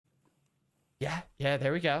Yeah, yeah,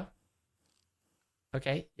 there we go.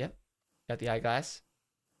 Okay, yep. Got the eyeglass.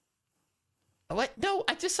 Oh, what? No,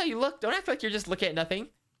 I just saw you look. Don't act like you're just looking at nothing.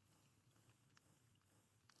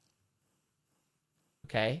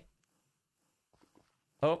 Okay.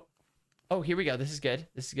 Oh. Oh, here we go. This is good.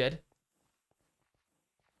 This is good.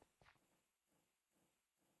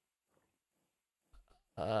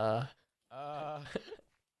 I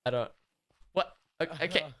don't. What?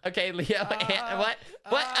 Okay, okay, Leo. What?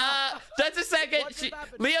 What? Just a second.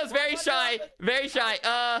 Leo's very shy. Very shy.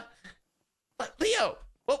 Leo,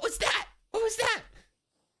 what was that? What was that?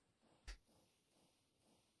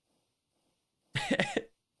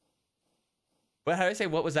 What? How do I say?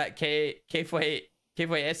 What was that? Que fue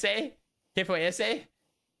ese? Que fue ese?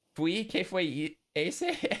 Fui? Que fue ese?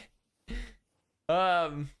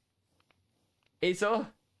 Eso?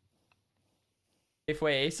 Que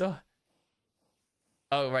fue eso?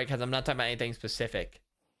 Oh, right, because I'm not talking about anything specific.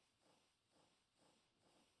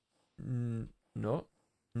 No?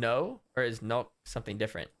 No? Or is no something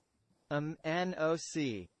different?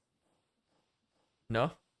 NOC.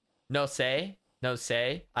 No? No say? No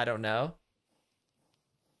say? I don't know.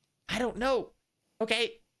 I don't know.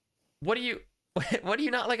 Okay. What do you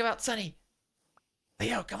not like about Sunny?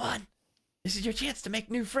 Leo, come on. This is your chance to make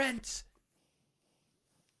new friends.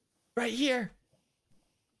 Right here.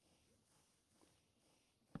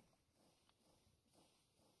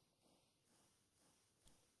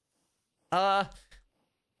 Uh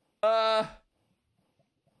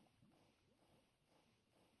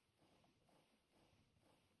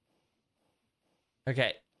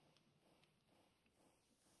Okay.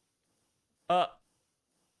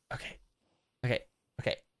 Okay. Okay.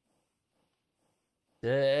 Okay.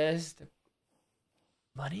 This the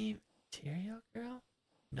money material girl?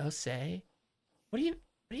 No say? What do you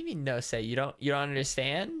mean no say? You don't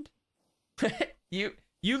understand? you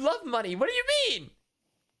love money. What do you mean?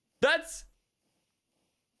 That's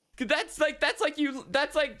like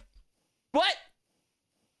what?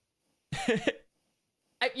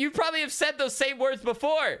 You probably have said those same words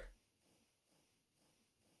before.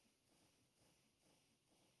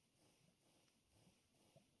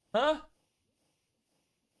 Huh?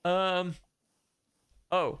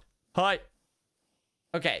 Oh, hi.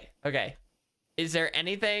 Okay, okay. Is there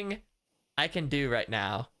anything I can do right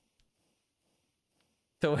now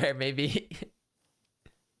to where maybe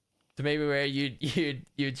where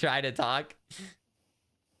you'd try to talk?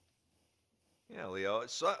 Yeah, Leo.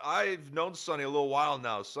 So, I've known Sunny a little while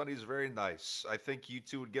now. Sunny's very nice. I think you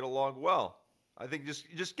two would get along well. I think just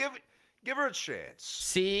give her a chance.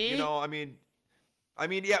 See? You know, I mean,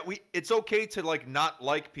 yeah, it's okay to like not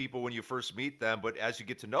like people when you first meet them, but as you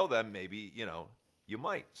get to know them, maybe, you know, you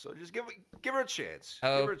might. So just give her a chance.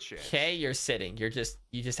 Give her a chance. Okay, you're sitting. You just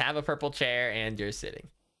have a purple chair and you're sitting.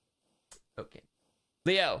 Okay.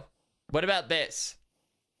 Leo, what about this?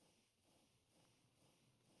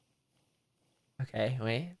 Okay,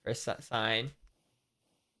 wait. First sign.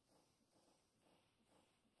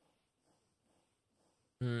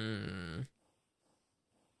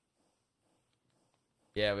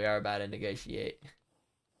 Yeah, we are about to negotiate.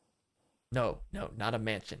 No, not a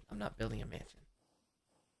mansion. I'm not building a mansion.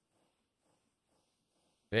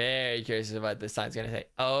 Very curious about what this sign's gonna say.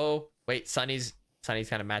 Oh, wait, Sunny's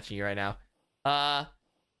kind of matching you right now. For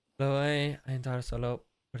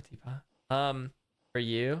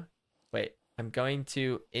you. Wait, I'm going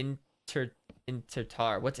to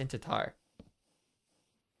intertar. What's intertar?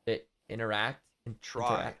 Interact? Try.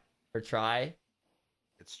 Interact, or try?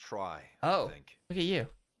 It's try. Oh, I think. look at you.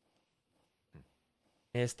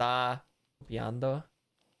 Está copiando.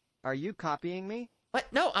 Are you copying me?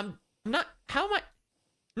 What? No, I'm not. How am I?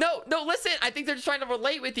 No, listen. I think they're just trying to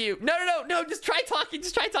relate with you. No. Just try talking.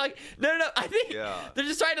 Just try talking. No. I think they're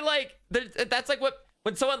just trying to like. That's like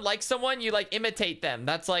when someone likes someone, you like imitate them.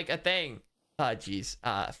 That's like a thing. Jeez.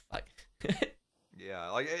 Fuck. Yeah,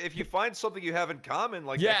 like if you find something you have in common,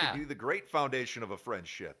 like that could be the great foundation of a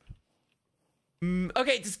friendship.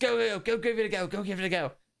 Okay, just go give it a go. Go give it a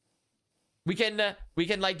go. We can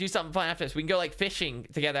like do something fun after this. We can go like fishing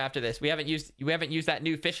together after this. We haven't used that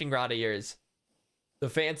new fishing rod of yours. The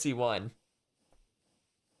fancy one.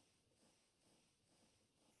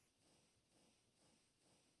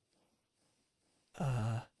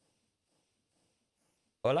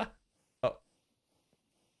 Hola? Oh.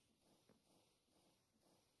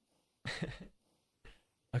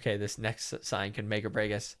 Okay, this next sign could make or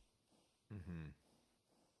break us.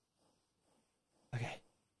 Okay.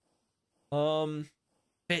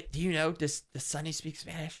 But do you know, does Sunny speak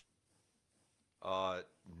Spanish? No.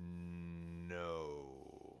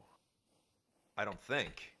 I don't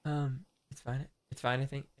think. It's fine. It's fine, I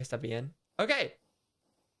think. Está bien. Okay.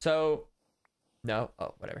 So, no.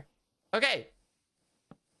 Oh, whatever. Okay.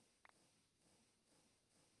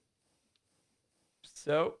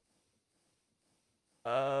 So,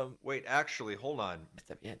 wait, actually, hold on.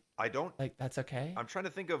 I don't like. That's okay. I'm trying to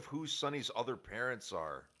think of who Sunny's other parents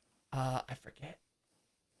are. I forget.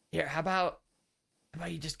 Here, how about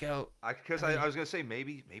you just go? I was gonna say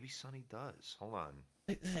maybe Sunny does. Hold on.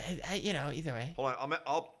 You know, either way. Hold on.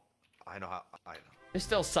 I know how. I know. There's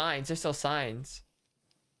still signs. There's still signs.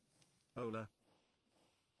 Hola.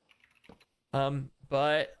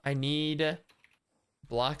 But I need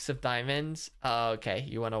blocks of diamonds. Oh, okay.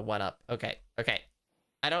 You want to one up? Okay. Okay.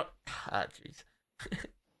 I don't. Ah, jeez.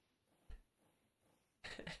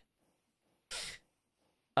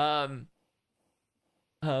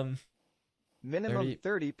 Minimum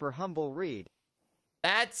 30 per humble read.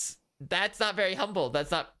 That's not very humble.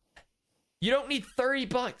 That's not. You don't need 30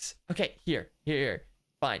 bucks. Okay, here.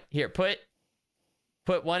 Fine. Here, put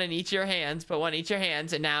one in each of your hands. Put one in each of your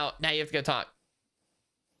hands, and now you have to go talk.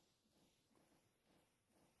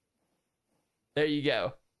 There you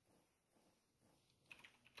go.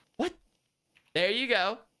 What? There you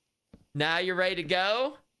go. Now you're ready to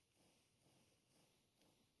go.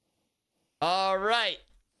 All right.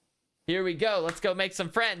 Here we go. Let's go make some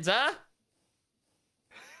friends, huh?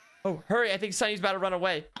 Oh, hurry. I think Sunny's about to run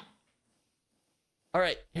away. All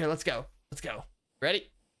right. Here, let's go. Let's go. Ready?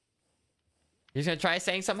 He's going to try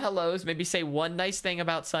saying some hellos. Maybe say one nice thing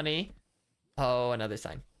about Sunny. Oh, another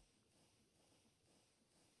sign.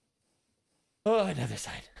 Oh, another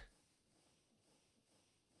sign.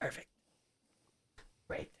 Perfect.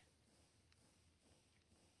 Great.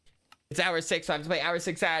 It's hour 6, so I have to play hour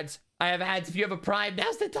 6 ads. I have ads. If you have a Prime,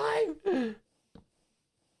 now's the time.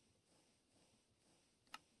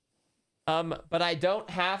 But I don't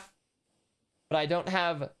have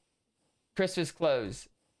Christmas clothes.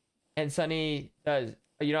 And Sunny does.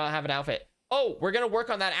 You don't have an outfit. Oh, we're gonna work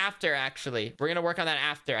on that after, actually. We're gonna work on that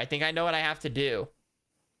after. I think I know what I have to do.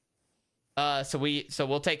 So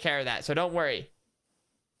we'll take care of that. So don't worry.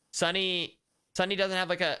 Sunny doesn't have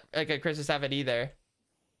like a Christmas outfit either.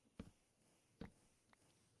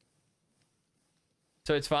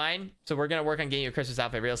 So it's fine. So we're gonna work on getting you a Christmas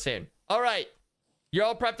outfit real soon. All right. You're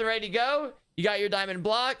all prepped and ready to go. You got your diamond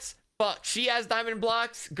blocks. Fuck, she has diamond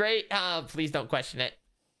blocks. Great. Please don't question it.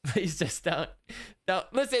 Please just don't.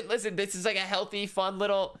 Listen. This is like a healthy, fun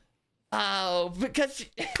little. Oh, because she...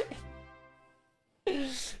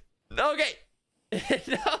 Okay.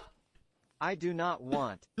 No. I do not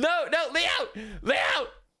want. No,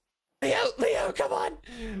 Leo, come on,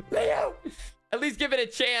 Leo. At least give it a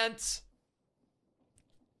chance.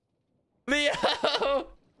 Leo,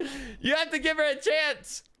 you have to give her a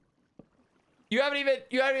chance. You haven't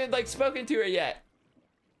even like spoken to her yet.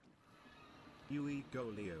 You eat go,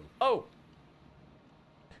 Leo. Oh.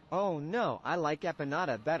 Oh no, I like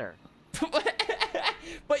empanada better.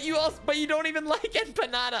 But you don't even like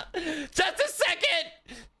empanada.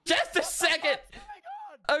 Just a second.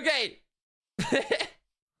 Okay.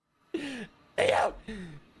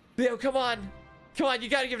 Leo, come on, you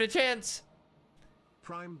gotta give it a chance.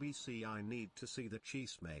 Prime BC, I need to see the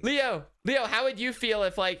Qsmp. Leo, how would you feel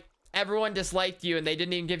if like everyone disliked you and they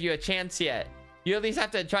didn't even give you a chance yet? You at least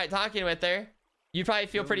have to try talking with her. You'd probably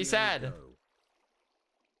feel pretty sad.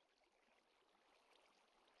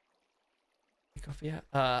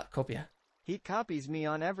 Copia. He copies me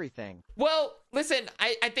on everything. Well, listen,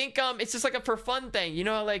 I think it's just like a for fun thing. You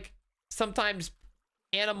know, like sometimes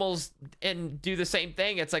animals do the same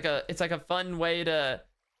thing. It's like a fun way to.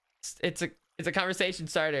 It's a conversation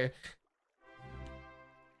starter.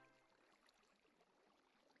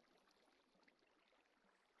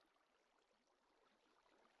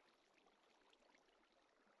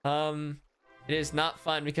 It is not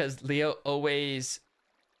fun because Leo always.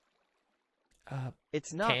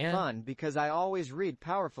 It's not fun because I always read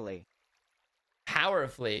powerfully.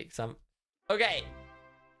 Okay.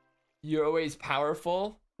 You're always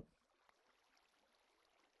powerful.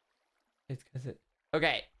 It's because it.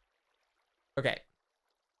 Okay.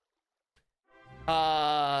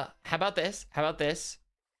 How about this?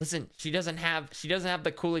 Listen, she doesn't have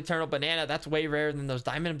the cool eternal banana. That's way rarer than those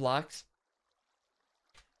diamond blocks.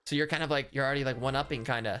 So you're kind of like you're already like one-upping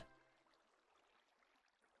kind of.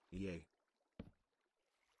 Yay.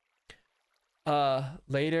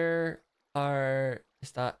 Later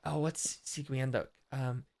what's siguiendo?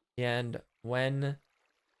 And when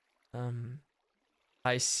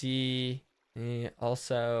I see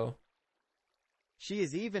also she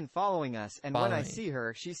is even following us, and when I see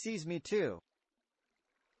her, she sees me too.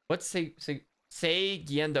 What's say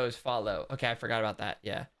Guiendo's follow? Okay, I forgot about that.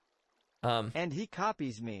 Yeah. And he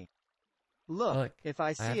copies me. Look, if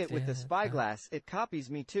I see it with the spyglass, it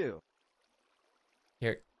copies me too.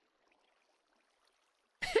 Here.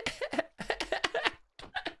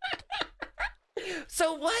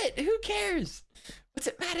 So what? Who cares? What's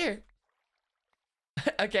it matter?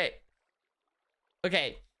 Okay.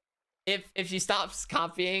 Okay. If she stops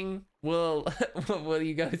copying, will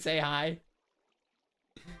you go say hi?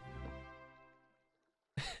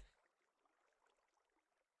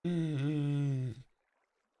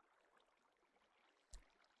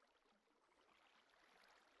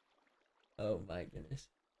 Oh my goodness.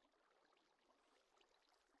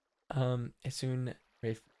 Es un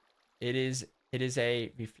it is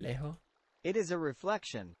a reflejo. It is a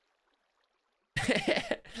reflection.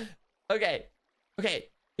 Okay. Okay.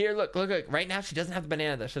 Here, look. Right now she doesn't have the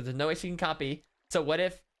banana though, so there's no way she can copy. So what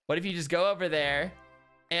if you just go over there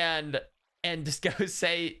and just go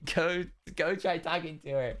try talking to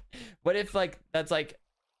her? What if that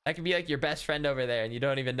could be like your best friend over there and you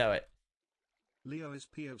don't even know it? Leo is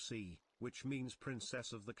POC, which means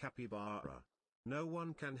Princess of the Capybara. No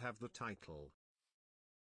one can have the title.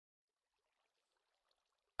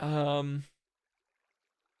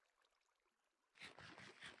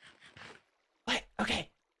 What? Okay.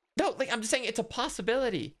 No, I'm just saying it's a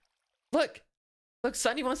possibility. Look,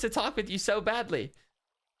 Sunny wants to talk with you so badly.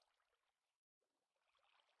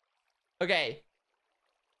 Okay.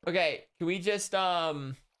 Can we just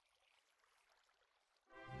come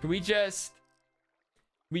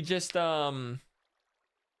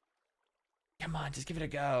on, just give it a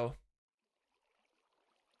go.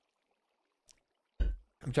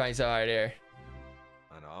 I'm trying so hard here.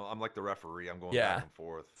 I know. I'm like the referee. I'm going Yeah. back and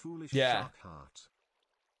forth. Foolish Yeah. Shockheart.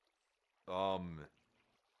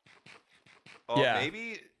 Yeah.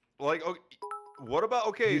 Maybe like what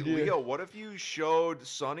about Leo? What if you showed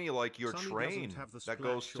Sunny like your Sunny train doesn't have the that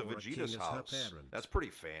goes to splash or a king Vegeta's as her house? parent. That's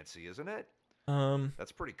pretty fancy, isn't it?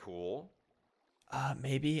 That's pretty cool.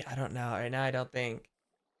 Maybe, I don't know. Right now I don't think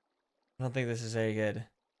this is very good.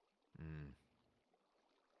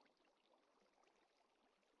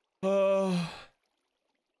 Oh.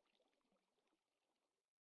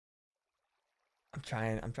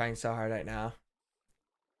 I'm trying so hard right now.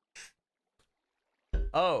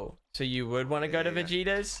 Oh, so you would want to go to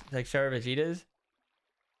Vegeta's? Like show her Vegeta's?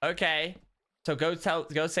 Okay. So go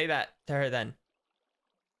say that to her then.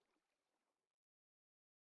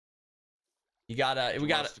 We gotta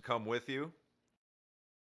to come with you.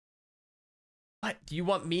 What? Do you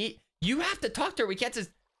want me? You have to talk to her. We can't.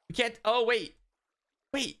 Oh wait.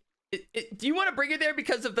 Do you want to bring her there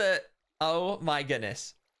because of the? Oh my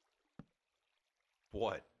goodness.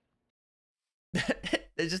 What?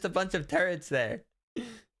 There's just a bunch of turrets there.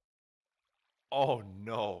 Oh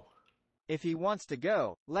no. If he wants to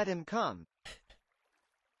go, let him come.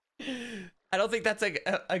 I don't think that's a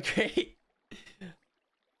great.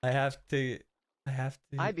 I have to.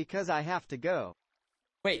 Because I have to go.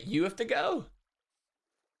 Wait, you have to go?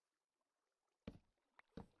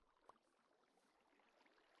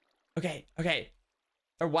 Okay.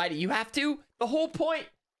 Or why do you have to? The whole point.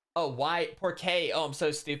 Oh, why? Porque. Oh, I'm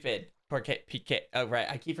so stupid. Porque. PK. Oh, right.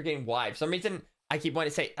 I keep forgetting why. For some reason, I keep wanting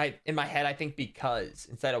to say. In my head, I think because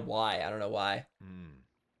instead of why. I don't know why.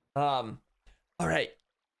 All right.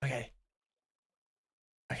 Okay.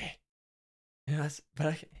 Yes, but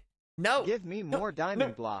okay. No. Give me more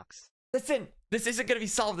diamond blocks. Listen, this isn't gonna be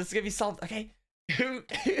solved. Okay. Who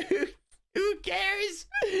cares?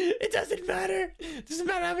 It doesn't matter. It doesn't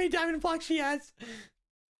matter how many diamond blocks she has.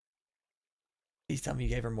 Please tell me you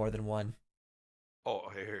gave her more than one. Oh,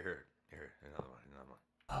 here, another one.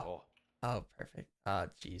 Oh, perfect. Oh,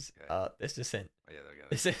 jeez. Okay. This isn't. Oh, yeah, I got it.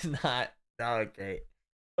 This is not. Okay.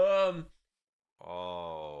 Oh.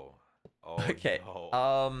 Okay.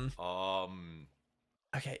 No.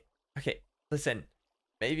 Okay. Listen,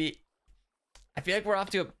 maybe. I feel like we're off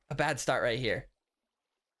to a bad start right here.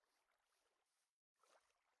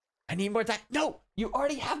 I need more time. No, you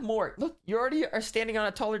already have more. Look, you already are standing on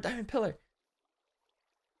a taller diamond pillar.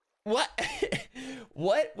 What?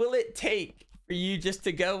 What will it take for you just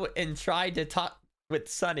to go and try to talk with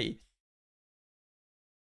Sunny?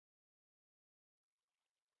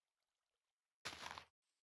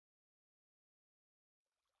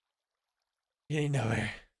 Getting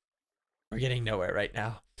nowhere. We're getting nowhere right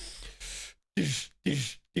now.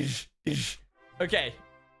 Okay.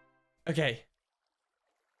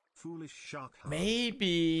 Foolish shark.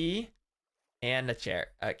 Maybe. And a chair.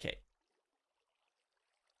 Okay.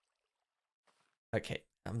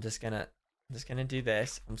 I'm just gonna do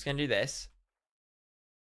this.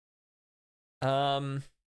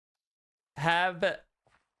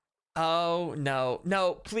 Oh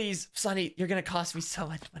no, please, Sunny, you're gonna cost me so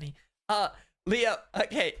much money. Leo,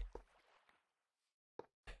 okay.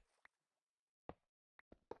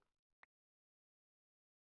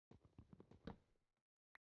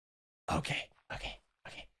 Okay.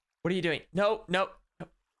 What are you doing? No. What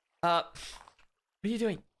are you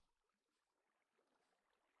doing?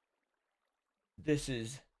 This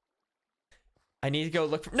is... I need to go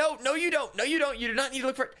look for... No, you don't. You do not need to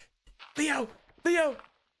look for... Leo.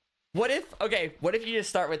 What if you just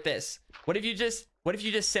start with this? What if you just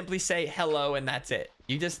simply say hello and that's it?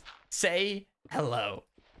 You just say hello.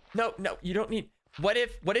 No, you don't need... What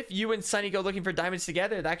if you and Sunny go looking for diamonds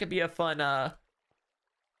together? That could be a fun,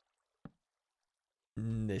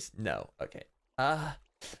 No. Okay.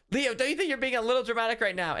 Leo, don't you think you're being a little dramatic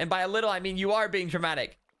right now? And by a little, I mean you are being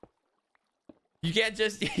dramatic. You can't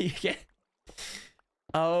just... You can't...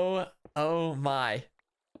 Oh my.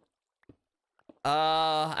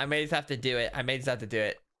 I may just have to do it. I may just have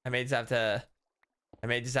to...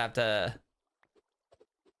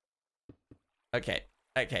 Okay.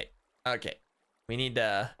 We need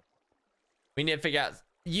to figure out...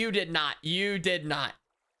 You did not.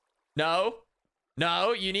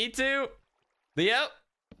 No, you need to. Leo,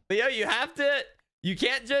 you have to. You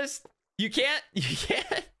can't just... You can,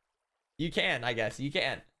 I guess. You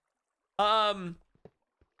can.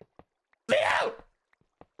 Leo!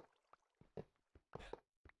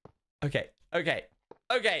 Okay.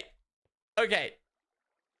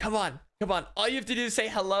 Come on. All you have to do is say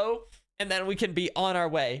hello, and then we can be on our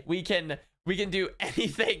way. We can do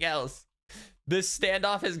anything else. This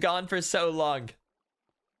standoff has gone for so long.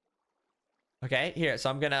 Okay, here.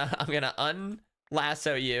 So I'm gonna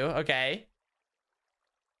unlasso you. Okay.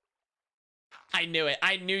 I knew it.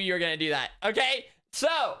 I knew you were gonna do that. Okay,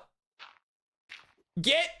 so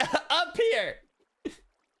get up here.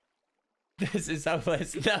 This is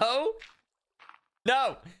hopeless. No.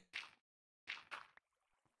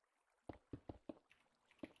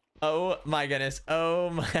 Oh my goodness.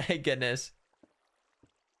 Okay,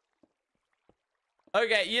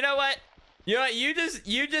 you know what? You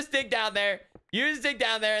just dig down there.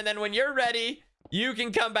 And then when you're ready, you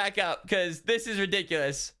can come back up, because this is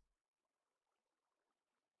ridiculous.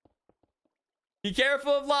 Be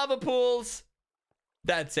careful of lava pools.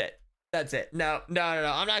 That's it. No. I'm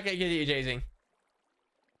not gonna get you chasing.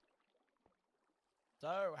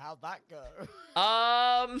 So, how'd that go?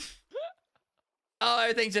 Oh,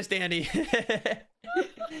 everything's just dandy.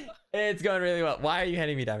 It's going really well. Why are you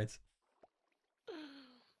handing me diamonds?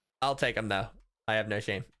 I'll take them though. I have no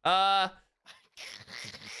shame.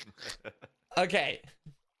 Okay.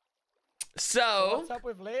 So what's up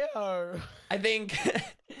with Leo? I think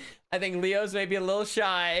Leo's maybe a little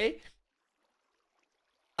shy.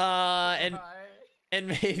 And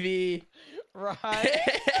maybe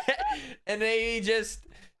right. And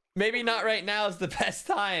maybe not right now is the best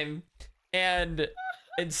time, and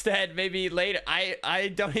instead maybe later.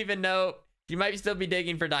 I don't even know. She might still be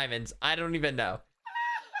digging for diamonds. I don't even know.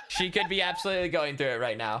 She could be absolutely going through it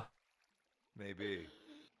right now. Maybe.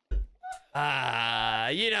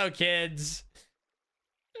 Kids.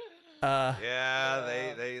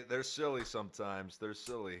 Yeah, they're silly sometimes. They're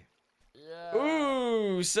silly. Yeah.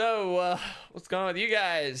 Ooh, so what's going on with you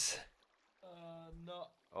guys? Not.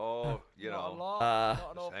 Oh, Not a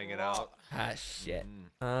lot. Just hanging out. Shit.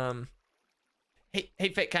 Hey,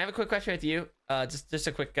 Fit, can I have a quick question with you? Just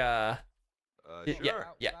a quick. Sure.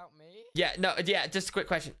 About me? Yeah. No. Yeah. Just a quick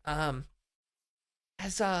question.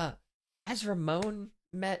 Has Ramon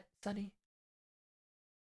met Sunny?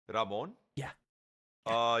 Ramon? Yeah.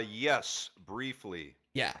 Yes, briefly.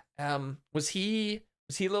 Yeah. Was he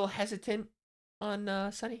a little hesitant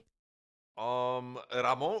on Sunny?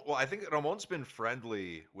 Ramon. Well, I think Ramon's been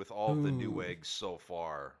friendly with all the new eggs so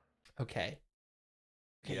far. Okay.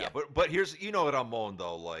 Yeah, but here's Ramon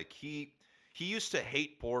though. Like he used to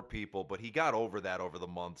hate poor people, but he got over that over the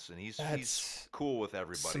months, and he's cool with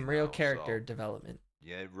everybody. Some real character development.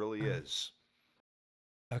 Yeah, it really is.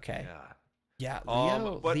 Okay. Yeah.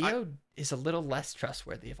 Leo is a little less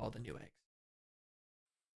trustworthy of all the new eggs.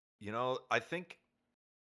 I think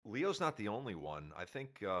Leo's not the only one. I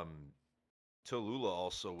think Tallulah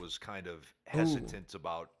also was kind of hesitant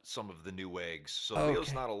about some of the new eggs. So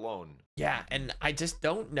Leo's not alone. Yeah, and I just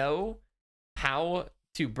don't know how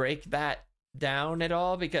to break that down at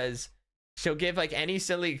all, because she'll give like any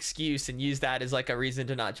silly excuse and use that as like a reason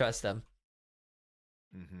to not trust them.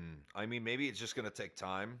 I mean, maybe it's just going to take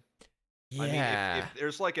time. Yeah. I mean, if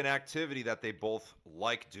there's like an activity that they both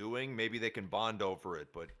like doing, maybe they can bond over it.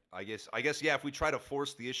 But I guess, yeah, if we try to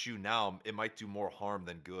force the issue now, it might do more harm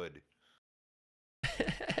than good.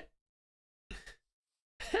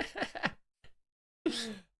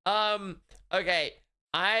 Okay.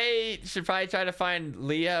 I should probably try to find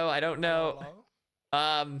Leo. I don't know.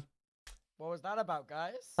 Hello? What was that about,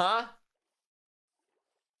 guys? Huh?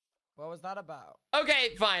 What was that about?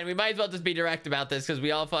 Okay, fine. We might as well just be direct about this because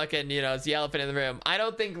we all fucking, you know, it's the elephant in the room. I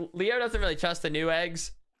don't think Leo doesn't really trust the new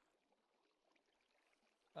eggs.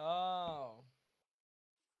 Oh.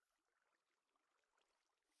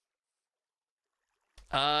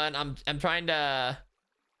 And I'm trying to.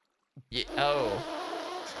 Yeah, oh.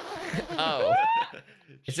 Oh.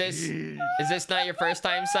 Is this not your first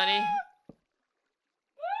time, Sonny?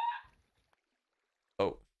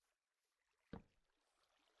 Oh.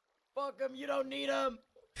 Fuck him, you don't need him.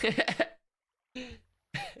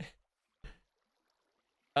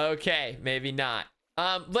 Okay, maybe not.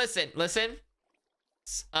 Listen.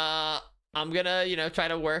 I'm gonna, you know, try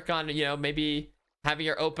to work on, you know, maybe having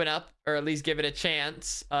her open up or at least give it a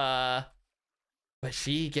chance. But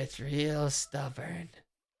she gets real stubborn.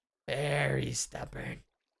 Very stubborn.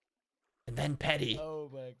 And then petty. Oh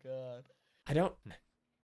my god. I don't.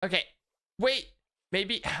 Okay. Wait.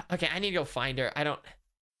 Maybe. Okay, I need to go find her. I don't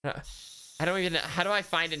even know. How do I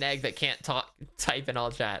find an egg that can't type in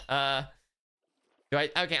all chat?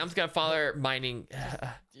 Okay, I'm just gonna follow her mining.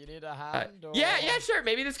 Do you need a hand? Or... Yeah, sure.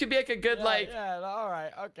 Maybe this could be like a good Yeah, all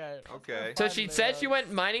right, okay. Okay. So she said she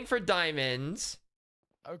went mining for diamonds.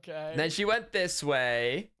 Okay. And then she went this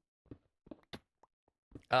way.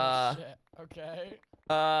 Oh, shit. Okay.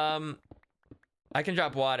 I can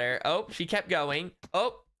drop water. Oh, she kept going.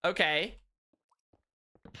 Oh, okay.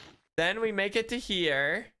 Then we make it to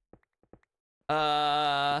here.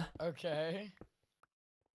 Okay.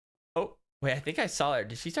 Oh, wait, I think I saw her.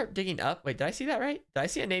 Did she start digging up? Wait, did I see that right? Did I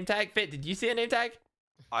see a name tag? Fit, did you see a name tag?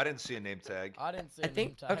 I didn't see a name tag. I didn't see I a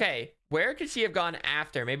think, name tag. okay. Where could she have gone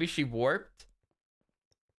after? Maybe she warped?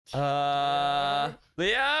 Leo!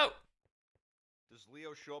 Does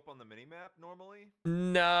Leo show up on the minimap normally?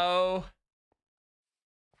 No.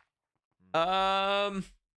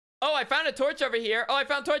 Oh, I found a torch over here. Oh, I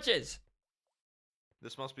found torches.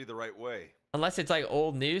 This must be the right way. Unless it's like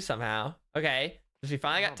old news somehow. Okay. So she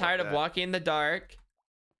finally got tired of walking in the dark.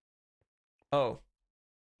 Oh.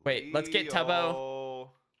 Wait, let's get Tubbo.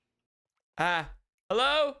 Ah.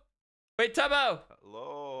 Hello? Wait, Tubbo.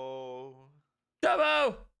 Hello.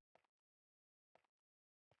 Tubbo.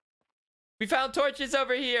 We found torches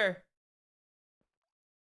over here.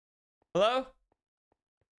 Hello?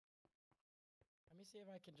 Let me see if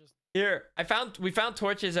I can just... Here. We found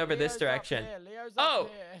torches over this direction. Leo's up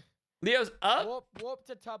here. Leo's up? Warp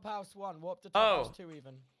to Tub House 1. Warp to Tub House 2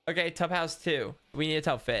 even. Okay, Tub House 2. We need to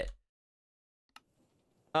tell Fit.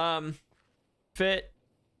 Fit.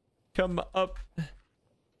 Come up.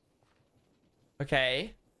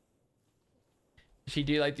 Okay. Does she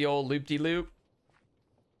do like the old loop-de-loop?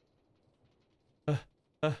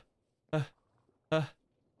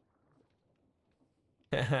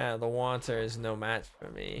 The water is no match for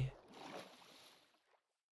me.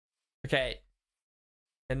 Okay.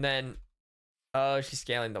 And then, oh, she's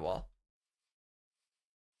scaling the wall.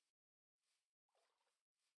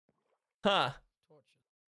 Huh.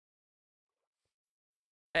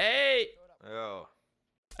 Hey. Oh.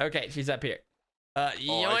 Okay, she's up here. Yoink.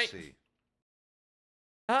 Oh, I see.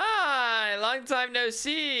 Hi, long time no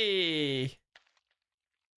see.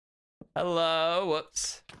 Hello.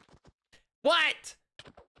 Whoops. What?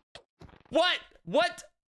 What?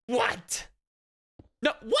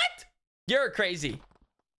 No, what? You're crazy.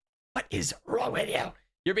 What is wrong with you?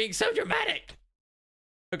 You're being so dramatic.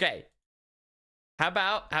 Okay. How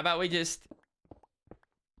about we just...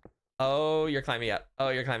 Oh, you're climbing up. Oh,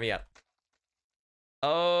 you're climbing up.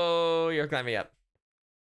 Oh, you're climbing up.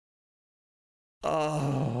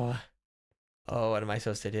 Oh. Oh, what am I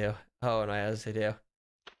supposed to do? Oh, what am I supposed to do?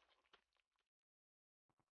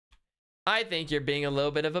 I think you're being a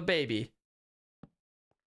little bit of a baby.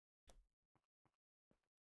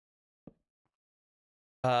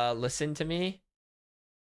 Listen to me.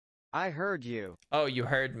 I heard you. Oh, you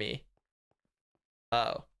heard me.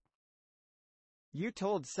 Oh. You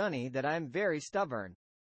told Sunny that I'm very stubborn.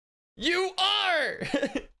 You are!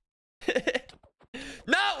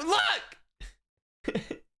 No, look!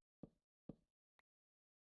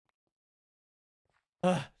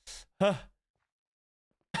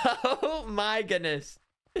 Oh my goodness.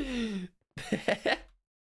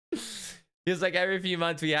 Feels like every few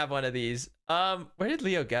months we have one of these. Where did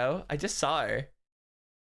Leo go? I just saw her.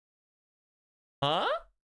 Huh?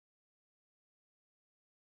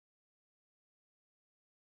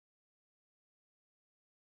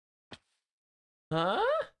 Huh?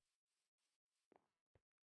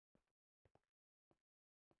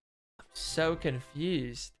 I'm so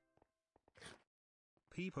confused.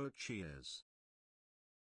 People cheers.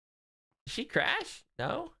 Did she crash?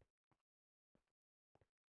 No.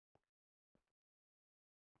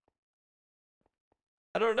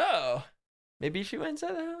 I don't know. Maybe she went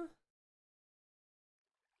inside the house.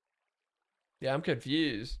 Yeah, I'm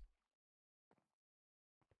confused.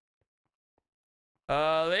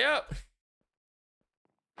 Leo.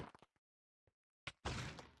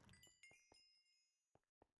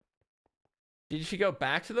 Did she go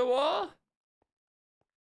back to the wall?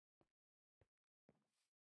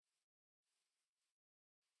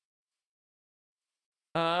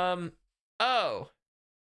 Oh.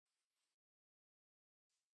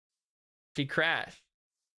 She crashed.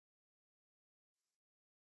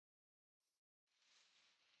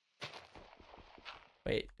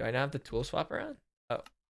 Wait, do I not have the tool swap around? Oh.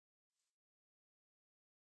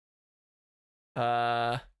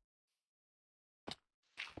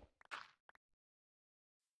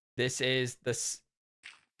 This is the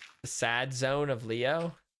sad zone of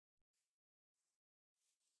Leo.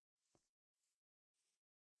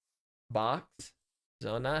 Box.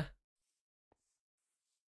 Zona.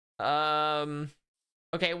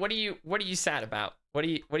 Okay, what are you sad about? What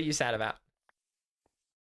are you sad about?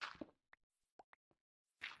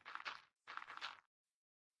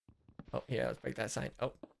 Oh, yeah, let's break that sign.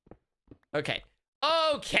 Oh. Okay.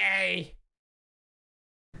 Okay.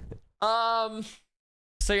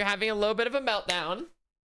 So you're having a little bit of a meltdown.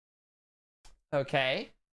 Okay.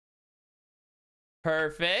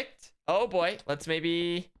 Perfect. Oh boy, let's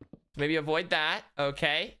maybe avoid that.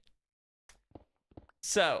 Okay.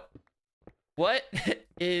 So, what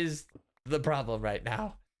is the problem right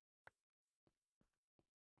now?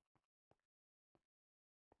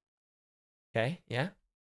 Okay, yeah.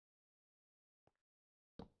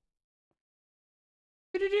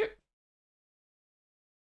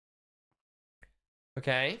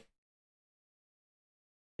 Okay.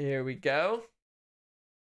 Here we go.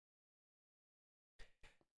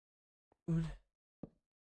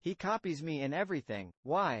 He copies me in everything.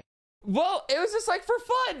 Why? Well, it was just like for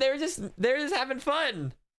fun. They're just having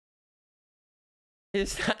fun.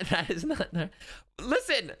 That is not.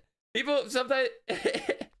 Listen, people sometimes.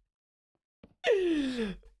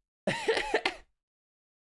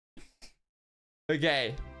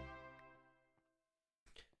 Okay.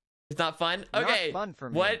 It's not fun. Okay. Not fun for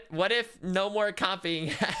me. What if no more copying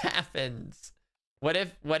happens? What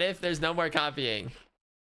if there's no more copying?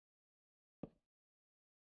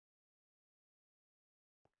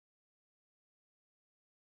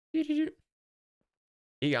 He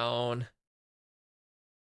gone.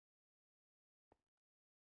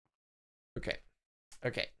 Okay.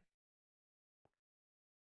 Okay.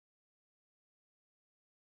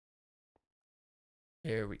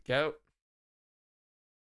 Here we go.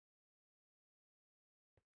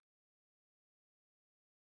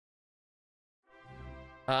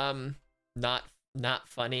 Not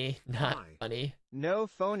funny. Not Why? funny. No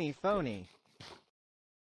phony.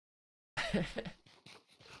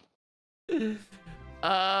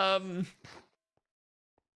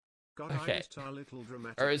 God, Okay. our little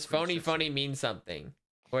dramatic Or is phony princess. funny mean something?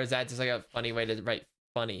 Or is that just like a funny way to write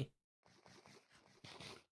funny?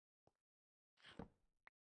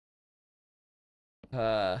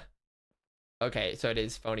 Okay, so it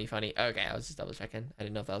is phony funny. Okay, I was just double checking. I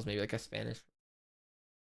didn't know if that was maybe like a Spanish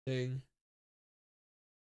thing.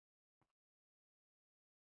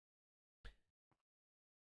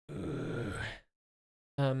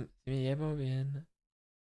 Me llevo bien.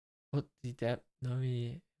 No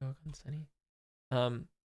me llevo con Sunny.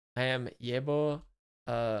 I am llevo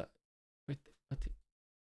with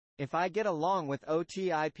If I get along with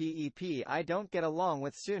OTIPEP, I don't get along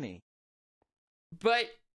with Sunni.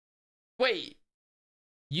 But wait,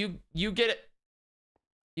 you get it.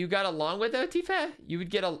 You got along with OTFA? You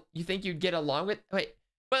think you'd get along with wait,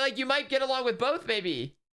 but like you might get along with both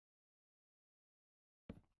maybe.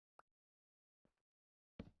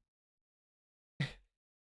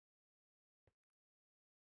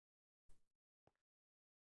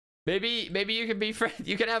 Maybe you can be friends.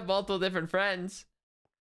 You can have multiple different friends.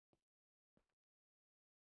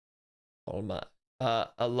 Olma.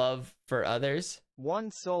 A love for others.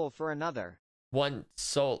 One soul for another. One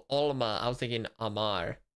soul. Olma. I was thinking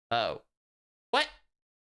Amar. Oh. What?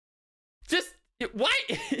 Just why?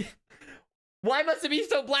 Why must it be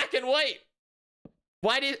so black and white?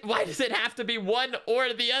 Why does it have to be one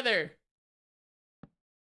or the other?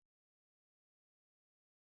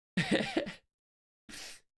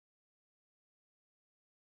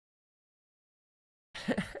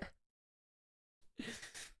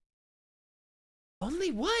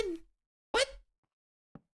 Only one? What?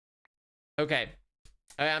 Okay.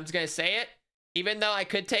 I'm just gonna say it. Even though I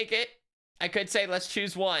could take it, I could say let's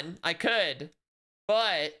choose one. I could,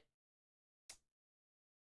 but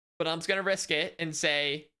I'm just gonna risk it and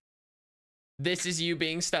say this is you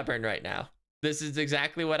being stubborn right now. This is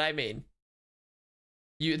exactly what I mean.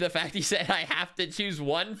 The fact you said I have to choose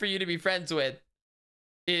one for you to be friends with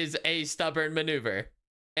is a stubborn maneuver,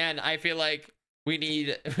 and I feel like we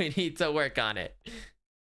need to work on it.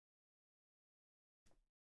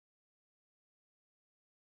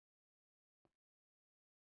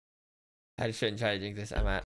 I shouldn't try to drink this. I'm at